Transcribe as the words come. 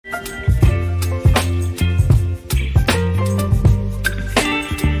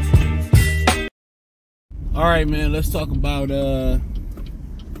All right, man. Let's talk about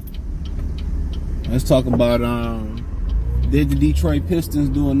did the Detroit Pistons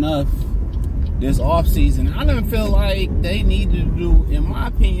do enough this offseason? I didn't feel like they needed to do, in my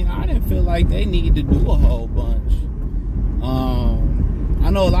opinion, I didn't feel like they needed to do a whole bunch.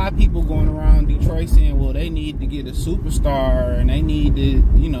 I know a lot of people going around Detroit saying, well, they need to get a superstar and they need to,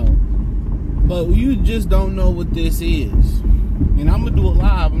 you know, but you just don't know what this is. And I'm going to do it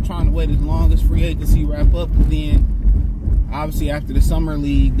live. I'm trying to wait as long as free agency wrap up. But then, obviously, after the summer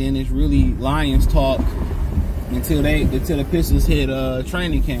league, then it's really Lions talk until the Pistons hit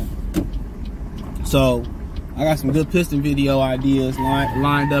training camp. So, I got some good Piston video ideas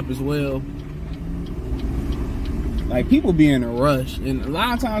lined up as well. Like, people be in a rush. And a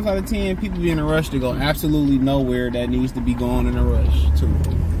lot of times out of 10, people be in a rush to go absolutely nowhere that needs to be going in a rush, too.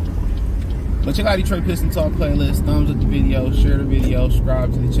 But check out Detroit Piston Talk playlist. Thumbs up the video, share the video,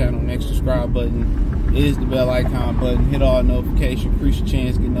 subscribe to the channel. Next subscribe button is the bell icon button. Hit all notifications. Increase your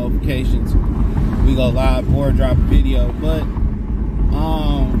chance to get notifications. We go live or drop a video. But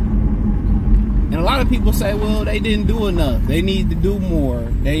and a lot of people say, well, they didn't do enough. They need to do more.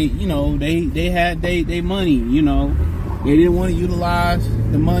 They, you know, they had they money. You know, they didn't want to utilize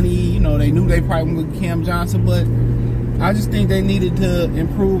the money. You know, they knew they probably would get Cam Johnson, but I just think they needed to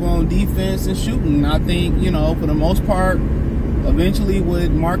improve on defense and shooting. I think, you know, for the most part, eventually with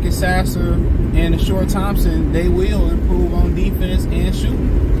Marcus Sasser and Ashore Thompson, they will improve on defense and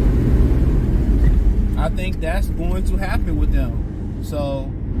shooting. I think that's going to happen with them.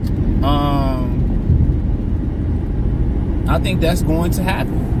 So, I think that's going to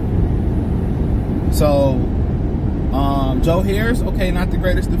happen. So, Joe Harris, okay, not the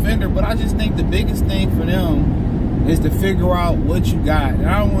greatest defender, but I just think the biggest thing for them is to figure out what you got. And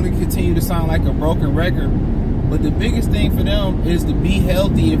I don't want to continue to sound like a broken record, but the biggest thing for them is to be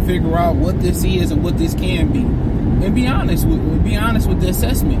healthy and figure out what this is and what this can be. And be honest with the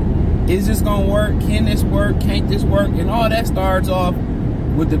assessment. Is this gonna work? Can this work? Can't this work? And all that starts off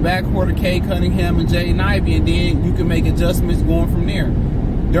with the backcourt of Cade Cunningham and Jaden Ivey, and then you can make adjustments going from there.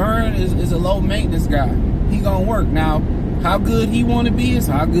 Duren is a low maintenance guy. He gonna work. Now, how good he wanna be is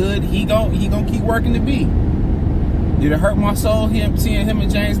how good he gonna keep working to be. Did it hurt my soul seeing him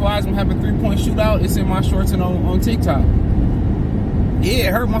and James Wiseman have a 3-point shootout? It's in my shorts and on TikTok. Yeah,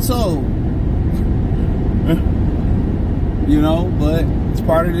 it hurt my soul. You know, but it's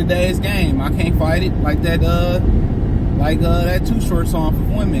part of today's game. I can't fight it like that Too Short song for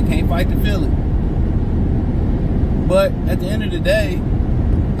women. Can't fight the feeling. But at the end of the day,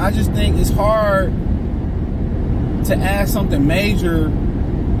 I just think it's hard to add something major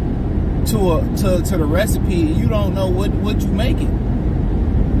to the recipe. You don't know what you making.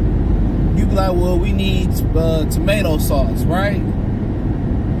 You be like, well, we need tomato sauce, right?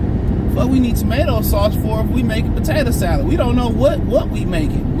 But we need tomato sauce for if we make a potato salad. We don't know what we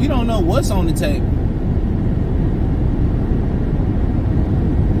making. We don't know what's on the table.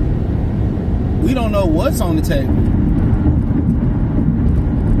 We don't know what's on the table.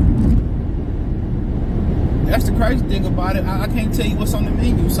 That's the crazy thing about it. I can't tell you what's on the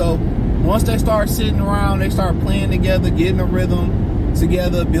menu. So once they start sitting around, they start playing together, getting a rhythm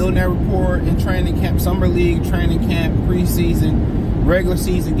together, building their rapport in training camp, summer league, training camp, preseason, regular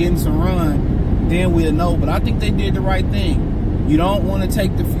season, getting some run, then we'll know. But I think they did the right thing. You don't want to take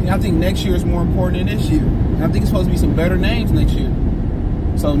I think next year is more important than this year. And I think it's supposed to be some better names next year.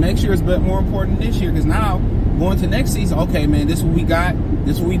 So next year is more important than this year, because now going to next season, okay, man, this is what we got,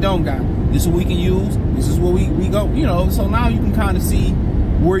 this is what we don't got, this is what we can use, this is what we go, you know. So now you can kind of see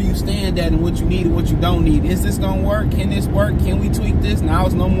where you stand at and what you need and what you don't need. Is this gonna work? Can this work? Can we tweak this? Now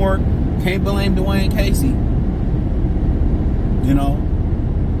it's no more, can't blame Dwayne Casey. You know?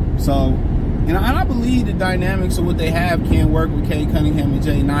 So, and I believe the dynamics of what they have can work with Cade Cunningham and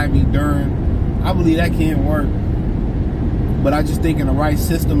Jaden Ivey, Duren. I believe that can work. But I just think in the right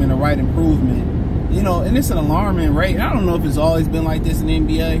system and the right improvement, you know, and it's an alarming rate. I don't know if it's always been like this in the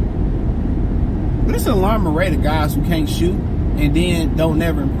NBA, but it's an alarming rate of guys who can't shoot and then don't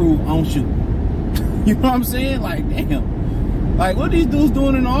never improve on shooting. You know what I'm saying? Like, damn. Like, what are these dudes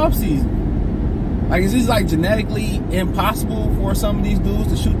doing in the offseason? Like, is this like genetically impossible for some of these dudes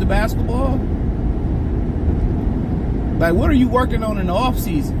to shoot the basketball? Like, what are you working on in the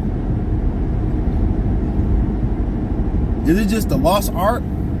offseason? Is it just the lost art?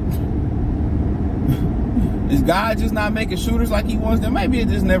 Is God just not making shooters like he wants them? Maybe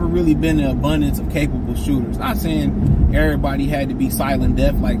it's just never really been an abundance of capable shooters. Not saying everybody had to be silent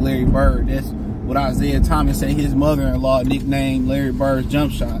deaf like Larry Bird. That's what Isaiah Thomas said his mother-in-law nicknamed Larry Bird's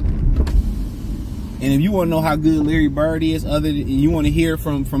jump shot. And if you want to know how good Larry Bird is, you want to hear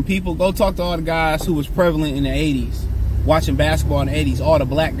from people, go talk to all the guys who was prevalent in the 80s, watching basketball in the 80s, all the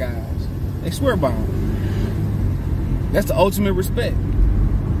black guys. They swear by him. That's the ultimate respect.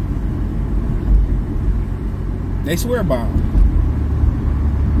 They swear by him.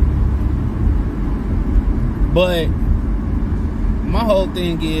 But my whole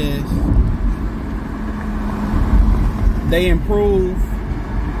thing is they improve.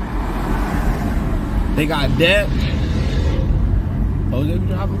 They got depth. Oh, they be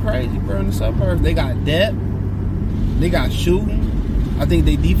dropping crazy, bro, in the suburbs. They got depth. They got shooting. I think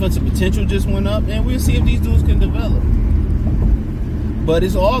their defensive potential just went up, and we'll see if these dudes can develop. But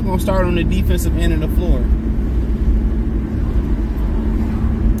it's all gonna start on the defensive end of the floor.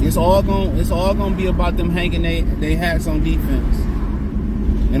 It's all gonna be about them hanging they hats on defense.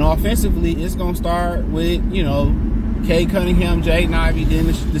 And offensively, it's gonna start with, you know, Kay Cunningham, Jaden Ivey, then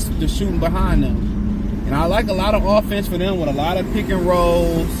the shooting behind them. And I like a lot of offense for them with a lot of pick and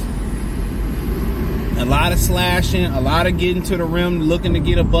rolls, a lot of slashing, a lot of getting to the rim, looking to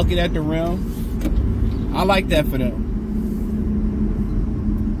get a bucket at the rim. I like that for them.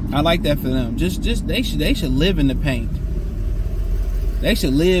 I like that for them. Just they should live in the paint. They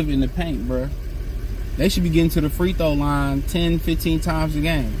should live in the paint, bro. They should be getting to the free throw line 10, 15 times a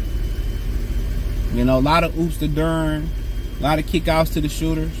game. You know, a lot of oops to Durn, a lot of kickouts to the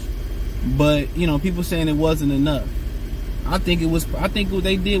shooters. But, you know, people saying it wasn't enough. I think what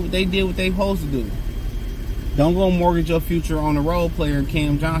they did what they supposed to do. Don't go mortgage your future on a role player in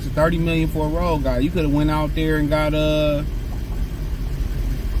Cam Johnson. $30 million for a role guy. You could have went out there and got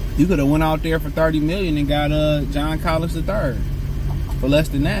you could have went out there for $30 million and got John Collins III for less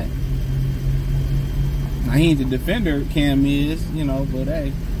than that. Now he ain't the defender Cam is, you know, but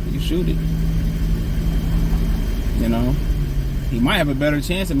hey, you shoot it. You know, he might have a better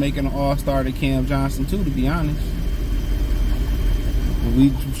chance of making an all-star than Cam Johnson too, to be honest.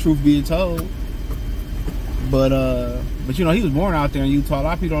 Truth be told. But you know, he was born out there in Utah. A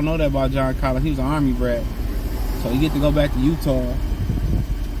lot of people don't know that about John Collins. He was an Army brat. So he get to go back to Utah.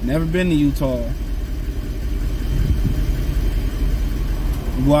 Never been to Utah.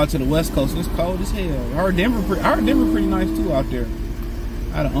 Go out to the West Coast, it's cold as hell. I heard Denver pretty nice too out there.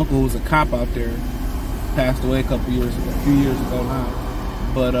 I had an uncle who was a cop out there. Passed away a few years ago now.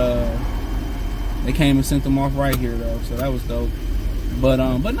 But they came and sent them off right here though, so that was dope. But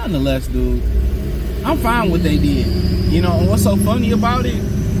nonetheless, dude, I'm fine with what they did. You know, and what's so funny about it?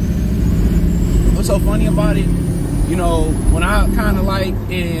 You know, when I kind of like,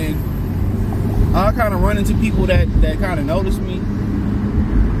 and I kind of run into people that kind of notice me.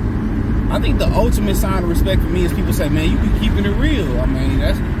 I think the ultimate sign of respect for me is people say, man, you be keeping it real. I mean,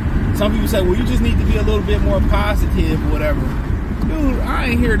 that's, some people say, well, you just need to be a little bit more positive or whatever. Dude, I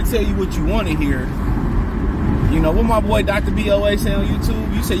ain't here to tell you what you want to hear. You know, what my boy Dr. BOA say on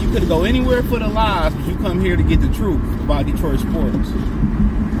YouTube, you say you could go anywhere for the lies, but you come here to get the truth about Detroit sports.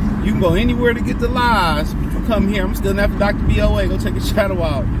 You can go anywhere to get the lies, but you come here. I'm still after Dr. BOA. Go take a shadow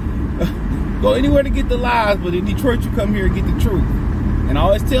out. Go anywhere to get the lies, but in Detroit, you come here and get the truth. And I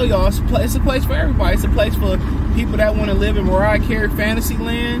always tell y'all, it's a place for everybody. It's a place for people that want to live in Mariah Carey fantasy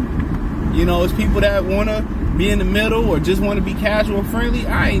land. You know, it's people that want to be in the middle or just want to be casual friendly.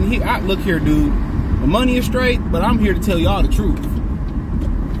 Look here, dude. The money is straight, but I'm here to tell y'all the truth.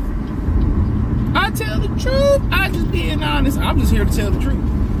 I tell the truth. I just being honest. I'm just here to tell the truth.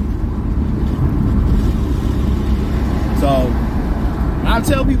 So I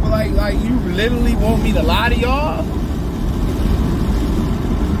tell people like you literally want me to lie to y'all.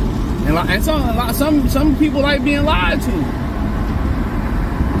 And some people like being lied to.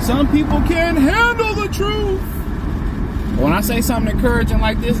 Some people can't handle the truth. When I say something encouraging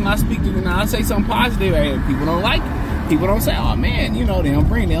like this, and I speak to them, and I say something positive, hey, people don't like it. People don't say, "Oh man, you know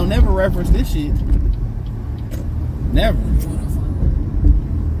they'll never reference this shit." Never.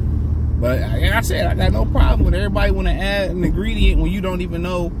 But like I said, I got no problem with everybody want to add an ingredient when you don't even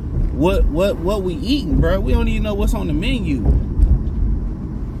know what we eating, bro. We don't even know what's on the menu.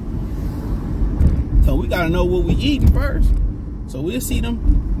 So we gotta know what we eating first. So we'll see them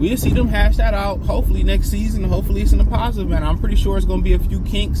hash that out. Hopefully next season. Hopefully it's in a positive manner. I'm pretty sure it's gonna be a few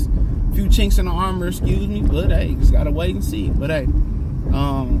chinks in the armor. Excuse me, but hey, just gotta wait and see. But hey,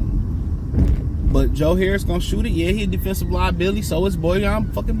 but Joe Harris gonna shoot it. Yeah, he a defensive liability. So is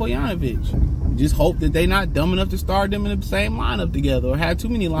Bojanovic. Just hope that they not dumb enough to start them in the same lineup together or have too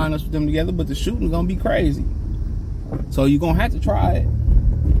many lineups with them together. But the shooting gonna be crazy. So you're gonna have to try it.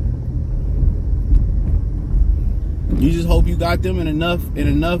 You just hope you got them in enough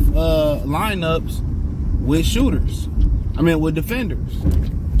lineups with shooters. I mean, with defenders.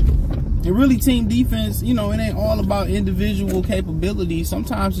 And really, team defense, you know, it ain't all about individual capability.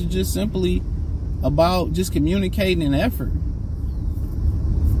 Sometimes it's just simply about just communicating and effort.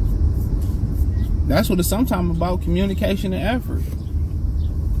 That's what it's sometimes about, communication and effort.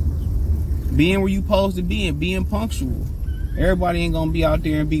 Being where you supposed to be and being punctual. Everybody ain't gonna be out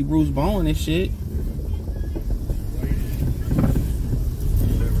there and be Bruce Bowen and shit.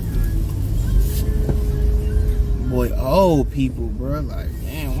 Boy, old people, bro, like,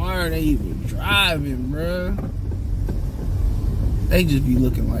 man, why are they even driving, bro? They just be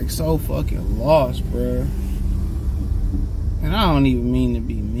looking like so fucking lost, bro. And I don't even mean to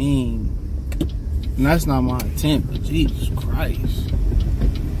be mean. And that's not my intent, but Jesus Christ.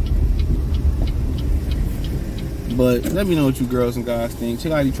 But let me know what you girls and guys think.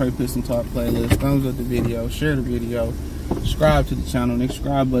 Check out the Detroit Pistons Talk playlist. Thumbs up the video. Share the video. Subscribe to the channel. Next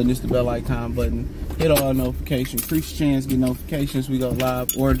subscribe button is the bell icon button. Hit all notifications. Increase chance get notifications. We go live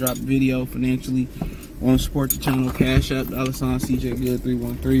or drop video financially. Want to support the channel? Cash App,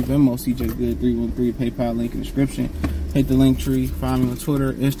 $CJGood313. Venmo, CJGood313. PayPal link in the description. Hit the link tree. Find me on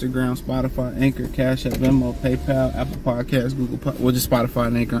Twitter, Instagram, Spotify, Anchor, Cash App, Venmo, PayPal, Apple Podcasts, Google Podcasts. Well, just Spotify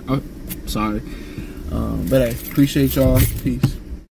and Anchor. Oh, sorry. But hey, appreciate y'all. Peace.